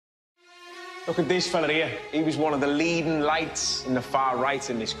Look at this fella here. He was one of the leading lights in the far right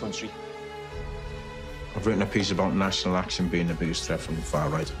in this country. I've written a piece about National Action being the biggest threat from the far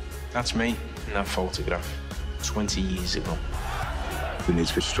right. That's me in that photograph 20 years ago. We need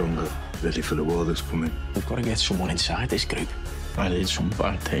to be stronger, ready for the war that's coming. We've got to get someone inside this group. I did some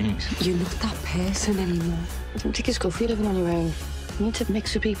bad things. You're not that person anymore. I don't think it's good for you living on your own. You need to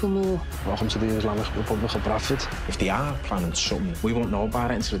mix with people more. Welcome to the Islamic Republic of Bradford. If they are planning something, we won't know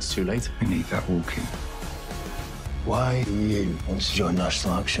about it until it's too late. We need that walking. Why do you want to join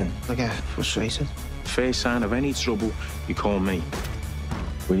National Action? I get frustrated. First sign of any trouble, you call me.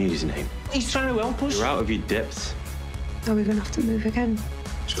 We need his name. He's trying to help us. You're out of your depth. Are we going to have to move again?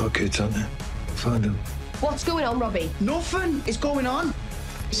 He's got kids, aren't there? Find them. What's going on, Robbie? Nothing is going on.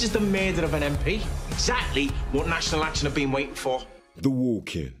 This is the murder of an MP. Exactly what National Action have been waiting for. The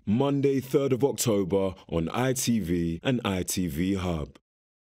Walk-In, Monday, 3rd of October on ITV and ITV Hub.